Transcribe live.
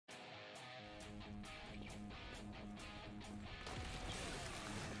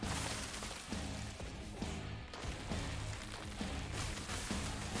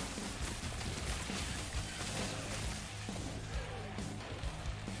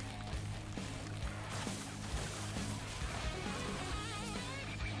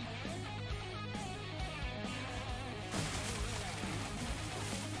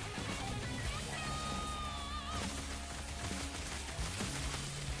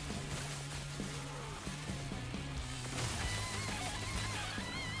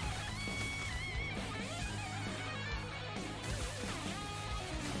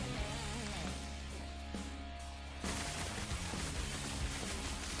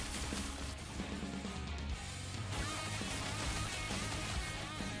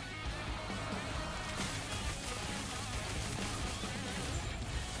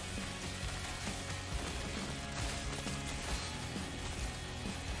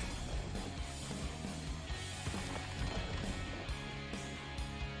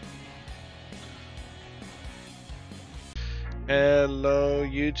Hello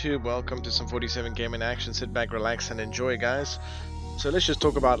YouTube, welcome to some 47 Gaming Action. Sit back, relax and enjoy, guys. So let's just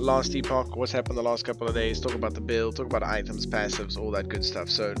talk about last Epoch, what's happened the last couple of days, talk about the build, talk about items, passives, all that good stuff.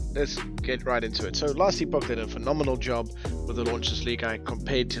 So let's get right into it. So last Epoch did a phenomenal job with the launches league.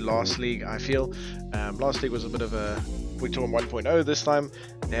 Compared to last league, I feel last league was a bit of a, we're talking 1.0 this time.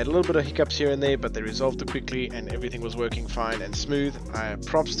 They had a little bit of hiccups here and there, but they resolved it quickly and everything was working fine and smooth.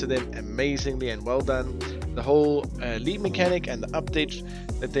 Props to them, amazingly and well done. The whole lead mechanic and the update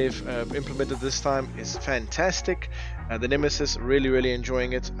that they've implemented this time is fantastic. The Nemesis, really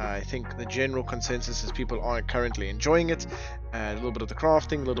enjoying it. I think the general consensus is people are currently enjoying it. A little bit of the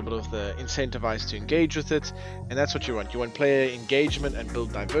crafting, a little bit of the incentivized to engage with it, and that's what you want. You want player engagement and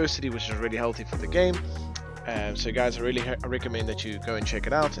build diversity, which is really healthy for the game. So guys, I recommend that you go and check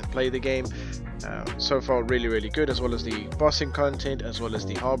it out and play the game. So far really good, as well as the bossing content, as well as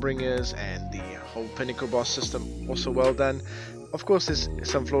the Harbingers and the whole pinnacle boss system, also well done. Of course there's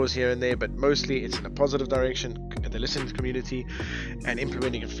some flaws here and there, but mostly it's in a positive direction. They're listening to the community and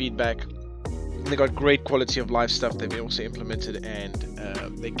implementing feedback. And they got great quality of life stuff they've also implemented, and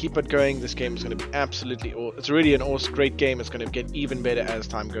they keep it going. This game is going to be absolutely it's really an awesome, great game. It's going to get even better as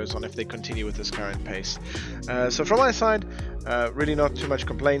time goes on if they continue with this current pace. So from my side, really not too much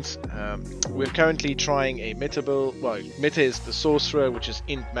complaints. We're currently trying a meta build. Well, meta is the sorcerer, which is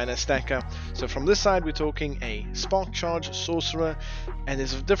int mana stacker. So from this side, we're talking a spark charge sorcerer, and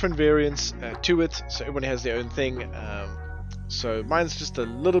there's different variants to it. So everyone has their own thing. So mine's just a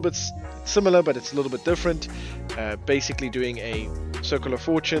little bit similar, but it's a little bit different. Basically doing a circle of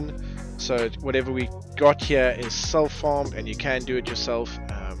fortune. So whatever we got here is self-farmed, and you can do it yourself.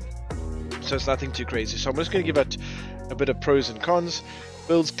 So it's nothing too crazy. So I'm just going to give it a bit of pros and cons.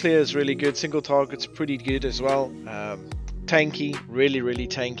 Builds clear is really good. Single target's pretty good as well. Tanky, really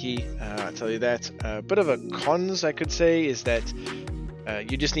tanky. I tell you that. A bit of a cons, I could say, is that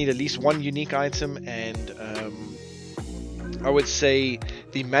you just need at least one unique item, and I would say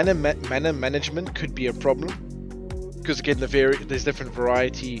the mana management could be a problem, because again there's different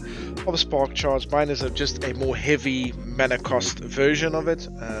variety of spark charge. Mine is just a more heavy mana cost version of it.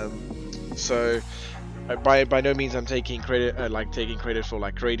 So by no means I'm taking credit for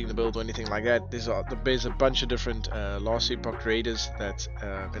like creating the build or anything like that. There's a bunch of different last Epoch creators that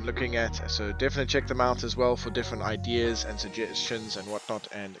I've been looking at, so definitely check them out as well for different ideas and suggestions and whatnot.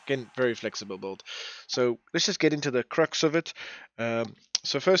 And again, very flexible build. So let's just get into the crux of it.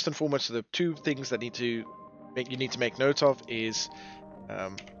 So first and foremost, the two things that you need to make note of is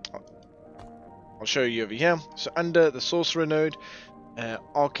I'll show you over here. So under the sorcerer node,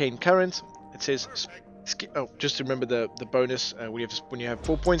 arcane current, it says just remember the bonus when you have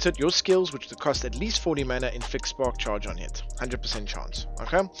 4 points at your skills, which cost at least 40 mana in fixed spark charge on hit, 100% chance.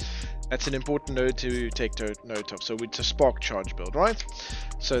 Okay, that's an important node to take note of. So it's a spark charge build, right?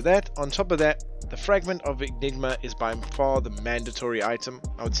 So that on top of that, the fragment of Enigma is by far the mandatory item,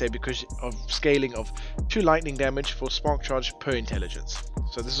 I would say, because of scaling of 2 lightning damage for spark charge per intelligence.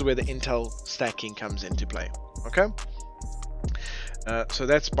 So this is where the intel stacking comes into play. Okay. So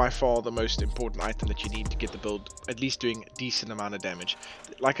that's by far the most important item that you need to get the build at least doing a decent amount of damage.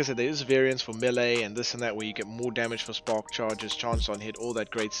 Like I said, there is variance for melee and this and that, where you get more damage for spark charges, chance on hit, all that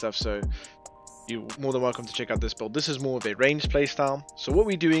great stuff. So you're more than welcome to check out this build. This is more of a ranged playstyle. So what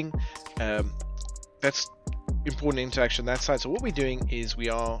we're doing, that's important interaction that side. So what we're doing is we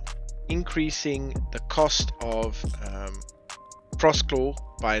are increasing the cost of Frostclaw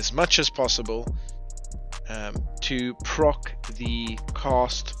by as much as possible, to proc the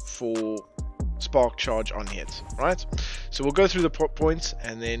cast for spark charge on hit, right? So we'll go through the points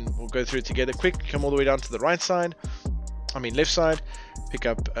and then we'll go through it together quick. Come all the way down to the left side, pick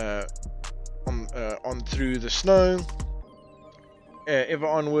up on through the snow, ever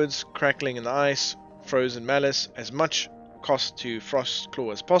onwards, crackling in the ice, frozen malice, as much cost to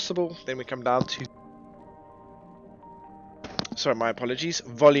Frostclaw as possible. Then we come down to, sorry, my apologies,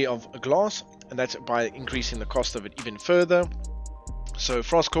 volley of glass, and that's by increasing the cost of it even further. So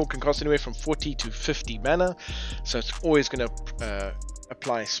Frostclaw can cost anywhere from 40 to 50 mana, so it's always going to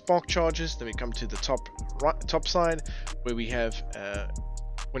apply spark charges. Then we come to the top side, where we have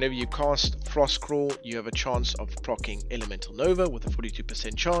whenever you cast Frostclaw, you have a chance of proccing Elemental Nova with a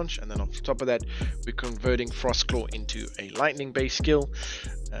 42% chance, and then on top of that, we're converting Frostclaw into a lightning based skill.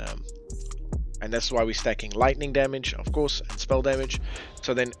 And that's why we're stacking lightning damage, of course, and spell damage.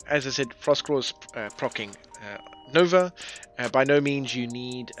 So then, as I said, Frostclaw is proccing Nova. By no means you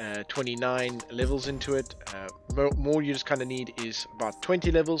need 29 levels into it. More you just kind of need is about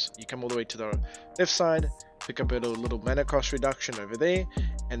 20 levels. You come all the way to the left side, pick up a little mana cost reduction over there,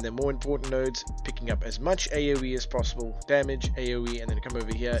 and the more important nodes picking up as much AoE as possible, damage, AoE, and then come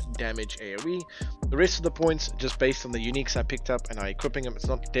over here, damage, AoE. The rest of the points just based on the uniques I picked up and I equipping them.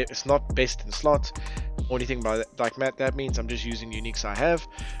 It's not best in slot or anything like that means I'm just using uniques I have.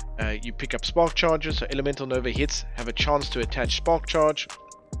 You pick up spark charges, so elemental nova hits have a chance to attach spark charge,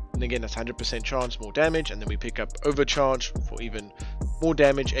 and again that's 100% chance, more damage, and then we pick up overcharge for even more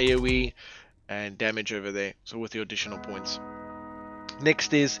damage, AoE, and damage over there, so with the additional points.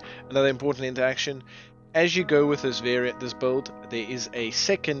 Next is another important interaction. As you go with this build, there is a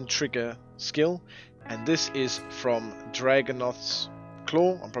second trigger skill, and this is from Dragonoth's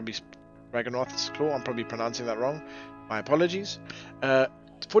Claw. I'm probably pronouncing that wrong. My apologies.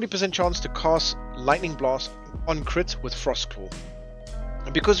 40% chance to cast Lightning Blast on crit with Frost Claw.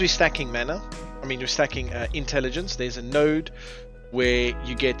 And because we're stacking mana, we're stacking intelligence, there's a node where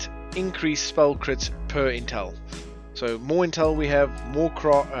you get increased spell crits per intel. So more intel we have,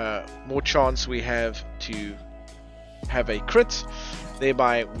 more chance we have to have a crit.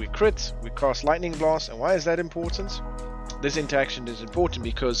 Thereby we crit, we cast Lightning Blast. And why is that important? This interaction is important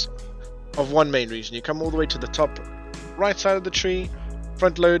because of one main reason. You come all the way to the top right side of the tree,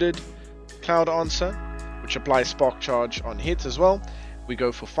 front loaded, Cloud Answer, which applies Spark Charge on hits as well. We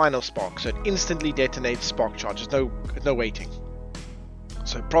go for Final Spark, so it instantly detonates Spark Charge. There's no waiting.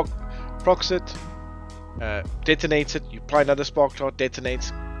 So procs it, detonates it, you apply another Spark Charge,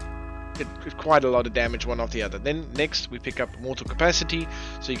 detonates. It's quite a lot of damage one after the other. Then next we pick up Mortal Capacity,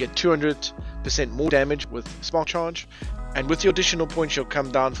 so you get 200% more damage with Spark Charge. And with your additional points you'll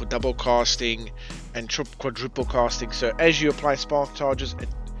come down for double casting and quadruple casting. So as you apply Spark Charges,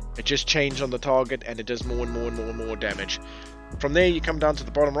 it just changes on the target and it does more and more and more and more damage. From there you come down to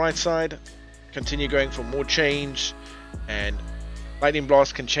the bottom right side, continue going for more change, and Lightning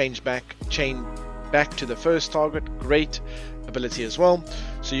Blast can chain back to the first target. Great ability as well.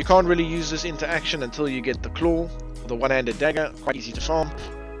 So you can't really use this into action until you get the claw or the one-handed dagger. Quite easy to farm.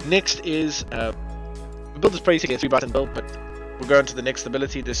 Next is the build is basically a 3-button build, but we'll go into the next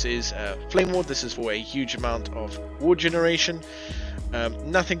ability. This is Flame Ward. This is for a huge amount of ward generation.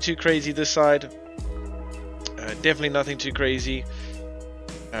 Nothing too crazy this side. Definitely nothing too crazy.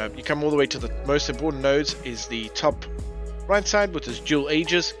 You come all the way to the most important nodes is the top right side, which is dual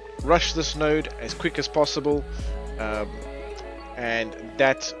ages. Rush this node as quick as possible, and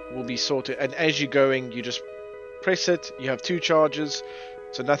that will be sorted. And as you're going, you just press it. You have 2 charges,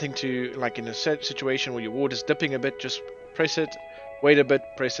 so nothing to, like in a situation where your ward is dipping a bit, just press it, wait a bit,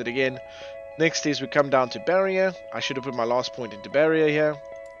 press it again. Next is we come down to barrier. I should have put my last point into barrier here.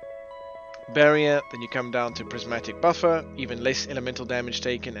 Barrier, then you come down to prismatic buffer, even less elemental damage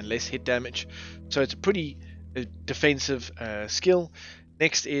taken and less hit damage, so it's a pretty defensive skill.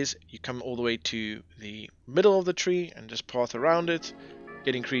 Next is you come all the way to the middle of the tree and just path around it,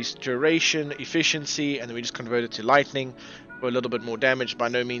 get increased duration, efficiency, and then we just convert it to lightning for a little bit more damage. By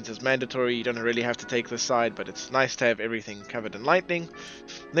no means is mandatory, you don't really have to take this side, but it's nice to have everything covered in lightning.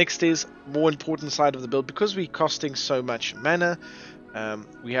 Next is more important side of the build. Because we're costing so much mana,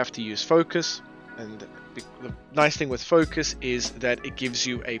 we have to use focus, and the nice thing with focus is that it gives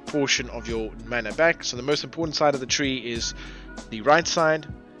you a portion of your mana back. So the most important side of the tree is the right side,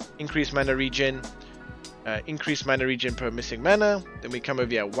 increased mana regen, per missing mana. Then we come over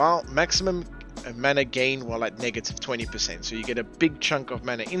here, while maximum mana gain while at negative 20%, so you get a big chunk of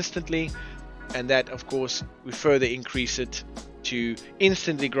mana instantly, and that of course we further increase it to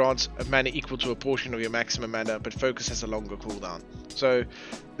instantly grants a mana equal to a portion of your maximum mana, but focus has a longer cooldown. So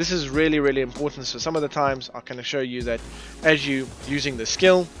this is really important. So some of the times I can show you that as you using the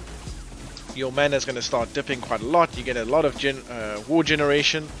skill, your mana is going to start dipping quite a lot. You get a lot of war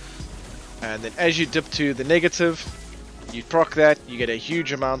generation, and then as you dip to the negative, you proc that, you get a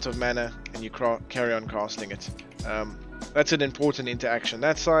huge amount of mana, and you carry on casting it. That's an important interaction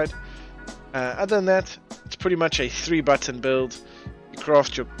that side. Other than that, it's pretty much a 3-button build. You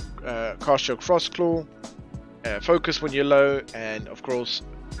cast your Frost Claw, focus when you're low, and of course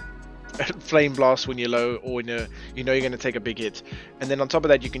Flame Blast when you're low, or when you know you're going to take a big hit. And then on top of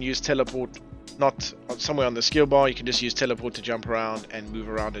that, you can use teleport, not somewhere on the skill bar. You can just use teleport to jump around and move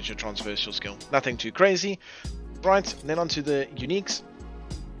around as your transversal skill. Nothing too crazy. Right, and then onto the uniques.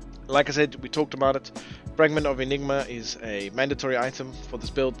 Like I said, we talked about it. Fragment of Enigma is a mandatory item for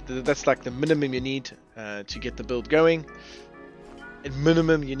this build. That's like the minimum you need to get the build going. At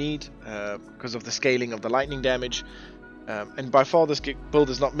minimum you need, because of the scaling of the lightning damage. And by far this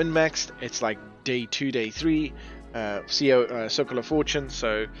build is not min-maxed. It's like day 2, day 3, Circle of Fortune.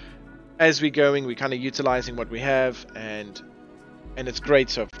 So as we're going, we're kind of utilizing what we have, and it's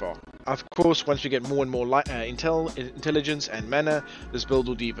great so far. of course, once we get more and more intelligence and mana, this build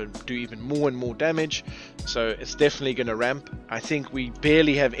will do even more and more damage. So it's definitely going to ramp. I think we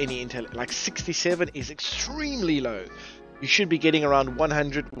barely have any intel. Like 67 is extremely low. You should be getting around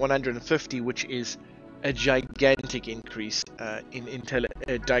 100, 150, which is a gigantic increase in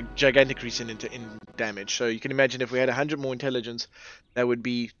damage. So you can imagine if we had 100 more intelligence, that would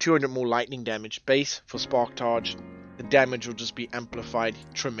be 200 more lightning damage base for spark charge. The damage will just be amplified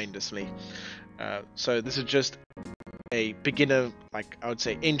tremendously. So this is just a beginner, like I would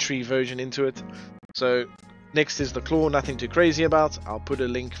say, entry version into it. So next is the claw, nothing too crazy about. I'll put a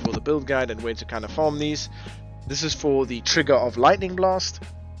link for the build guide and where to kind of farm these. This is for the trigger of lightning blast,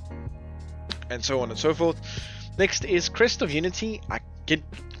 and so on and so forth. Next is Crest of Unity.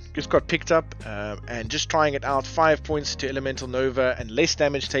 Just got picked up and just trying it out. 5 points to Elemental Nova and less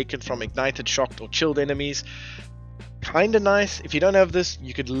damage taken from ignited, shocked or chilled enemies. Kinda nice. If you don't have this,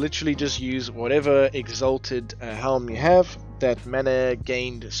 you could literally just use whatever exalted helm you have. That mana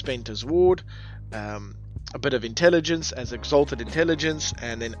gained spent as ward, a bit of intelligence as exalted intelligence,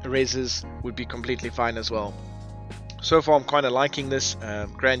 and then reses would be completely fine as well. So far I'm kind of liking this.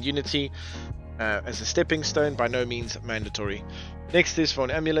 Grand Unity as a stepping stone, by no means mandatory. Next is for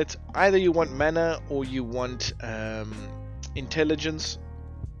an amulet. Either you want mana or you want intelligence.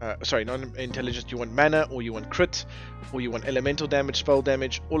 Sorry, not intelligence. You want mana or you want crit or you want elemental damage, spell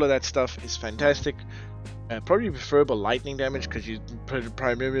damage. All of that stuff is fantastic. Probably preferable lightning damage because you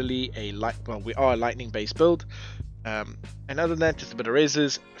primarily we are a lightning based build. And other than that, just a bit of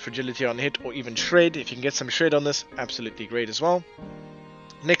reses, fragility on hit, or even shred. If you can get some shred on this, absolutely great as well.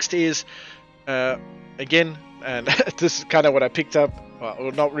 Next is again, and this is kind of what I picked up,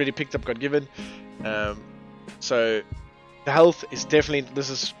 or not really picked up, got given. So the health is definitely, this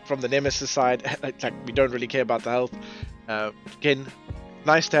is from the Nemesis side. Like we don't really care about the health. Again,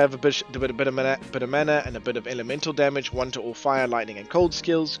 nice to have a bit of mana and a bit of elemental damage. 1 to all fire, lightning and cold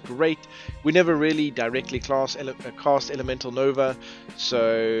skills. Great. We never really directly cast Elemental Nova,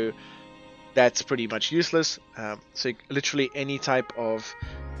 so that's pretty much useless. So literally any type of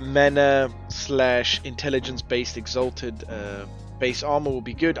mana / intelligence based exalted base armor will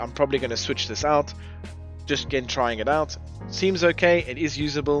be good. I'm probably going to switch this out. Just again trying it out. Seems okay. It is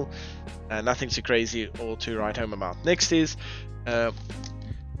usable. Nothing too crazy or to write home about. Next is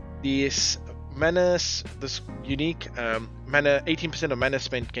this mana, this unique mana, 18% of mana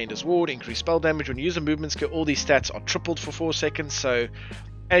spent gained as ward, increased spell damage when you use a movement skill. All these stats are tripled for 4 seconds. So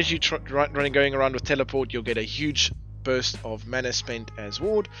as you going around with teleport, you'll get a huge burst of mana spent as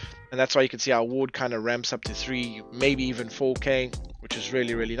ward, and that's why you can see our ward kind of ramps up to 3, maybe even 4k, which is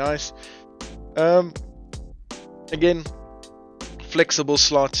really nice. Again, flexible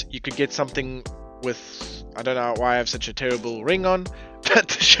slot. You could get something with, I don't know why I have such a terrible ring on,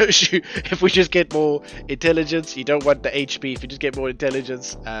 but it shows you if we just get more intelligence. You don't want the HP. If you just get more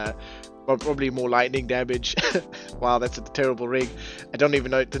intelligence, probably more lightning damage. Wow, that's a terrible ring. I didn't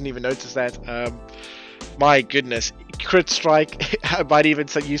even notice that. My goodness, crit strike. I might even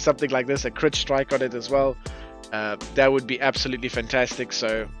use something like this, a crit strike on it as well. That would be absolutely fantastic.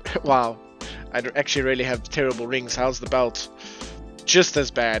 So wow, I actually really have terrible rings. How's the belt? Just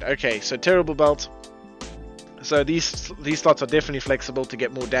as bad. Okay, so terrible belt. So these slots are definitely flexible to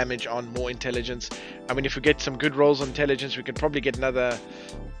get more damage on more intelligence. I mean, if we get some good rolls on intelligence, we could probably get another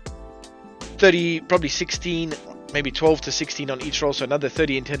 30, probably 16, maybe 12 to 16 on each roll, so another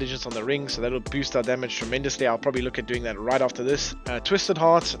 30 intelligence on the ring, so that'll boost our damage tremendously. I'll probably look at doing that right after this. Twisted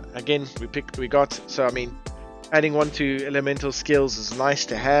Heart, again, we got, so I mean, adding 1 to elemental skills is nice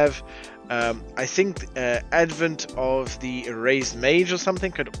to have. I think advent of the erased mage or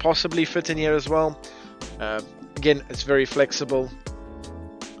something could possibly fit in here as well. Again, it's very flexible,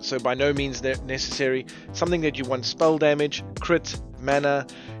 so by no means necessary. Something that you want spell damage, crit, mana,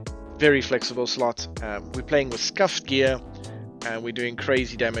 very flexible slot. We're playing with scuffed gear and we're doing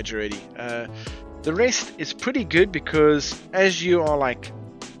crazy damage already. The rest is pretty good because as you are like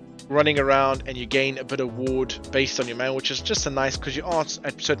running around and you gain a bit of ward based on your mana, which is just a nice, because you are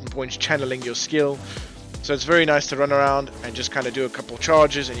at certain points channeling your skill, so it's very nice to run around and just kind of do a couple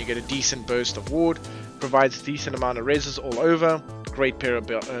charges and you get a decent burst of ward. Provides a decent amount of reses all over. Great pair of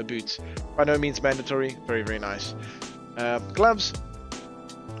boots. By no means mandatory. Very nice. Gloves,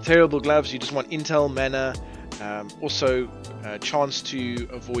 terrible gloves. You just want intel, mana, also chance to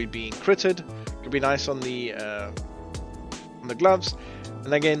avoid being critted. Could be nice on the gloves.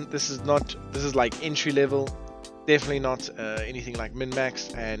 And again, this is like entry level, definitely not anything like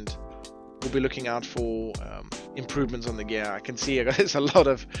min-max, and we'll be looking out for improvements on the gear. I can see there's a lot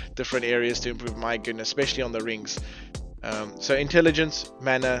of different areas to improve. My goodness, especially on the rings. So intelligence,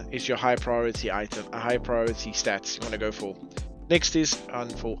 mana is your high priority item, a high priority stats you want to go for. Next is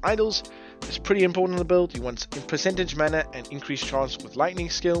for idols. It's pretty important in the build. You want percentage mana and increased chance with lightning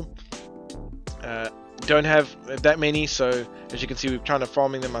skill. Don't have that many, so as you can see, we're trying to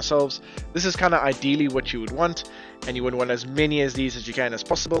farming them ourselves. This is kind of ideally what you would want, and you would want as many as these as you can as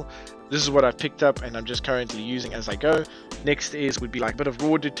possible. This is what I've picked up and I'm just currently using as I go. Next would be like a bit of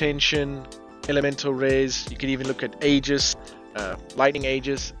raw detention, elemental res. You could even look at aegis, lightning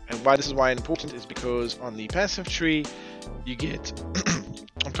aegis. And why this is important is because on the passive tree you get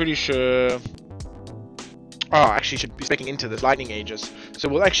I'm pretty sure actually should be speccing into this lightning aegis, so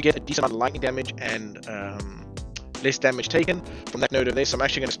we'll actually get a decent amount of lightning damage and less damage taken from that node over there. So I'm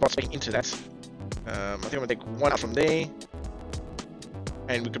actually going to spot specking into that. I think I'm going to take one out from there,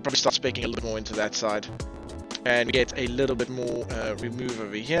 and we could probably start specking a little bit more into that side, and we get a little bit more remove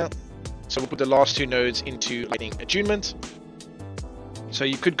over here. So we'll put the last two nodes into lightning attunement. So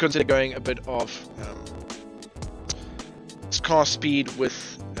you could consider going a bit of cast speed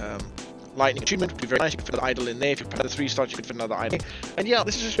with lightning attunement. Would be very nice. You could fit another idol in there. If you put another 3-star, you could fit another idol. And yeah,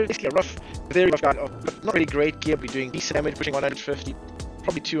 this is just basically a very rough guide. Not really great gear. We're doing decent damage, pushing 150,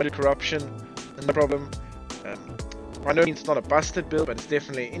 probably 200 corruption, no problem. I know it's not a busted build, but it's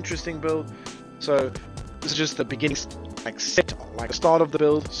definitely an interesting build. So this is just the beginning, like the start of the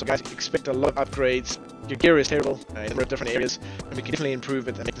build. So guys, expect a lot of upgrades. Your gear is terrible in a number of different areas, and we can definitely improve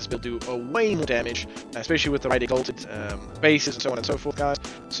it and make this build do way more damage, especially with the right exalted bases and so on and so forth, guys.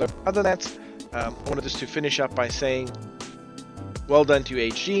 So other than that, I wanted just to finish up by saying well done to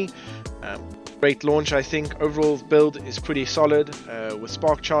HG. Great launch, I think. Overall build is pretty solid with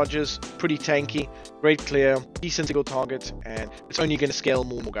spark charges, pretty tanky, great clear, decent single target, and it's only going to scale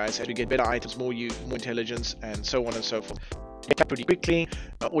more, guys, as we get better items, more intelligence, and so on and so forth. Get capped pretty quickly.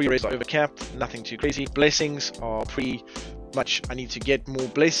 All your rays are overcapped, nothing too crazy. Blessings are pretty much, I need to get more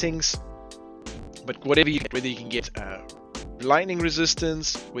blessings, but whatever you get, whether you can get lightning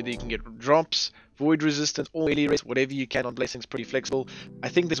resistance, whether you can get drops, void resistance, or melee rays, whatever you can on blessings, pretty flexible. I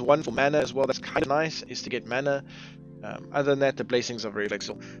think there's one for mana as well that's kind of nice, is to get mana. Other than that, the blessings are very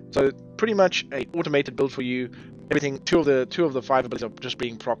flexible. So pretty much a automated build for you. Everything, two of the 5 abilities are just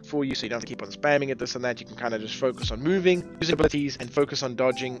being procced for you, so you don't have to keep on spamming it, this and that. You can kind of just focus on moving, using abilities, and focus on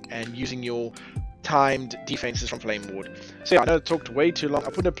dodging and using your timed defenses from Flame Ward. So yeah, I know I talked way too long. I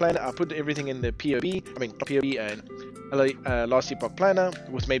put a planner, I put everything in the POB and last epoch planner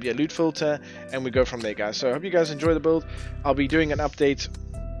with maybe a loot filter, and we go from there, guys. So I hope you guys enjoy the build. I'll be doing an update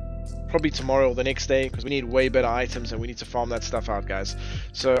probably tomorrow or the next day, because we need way better items and we need to farm that stuff out, guys.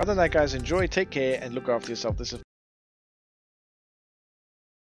 So other than that, guys, enjoy, take care, and look after yourself. This is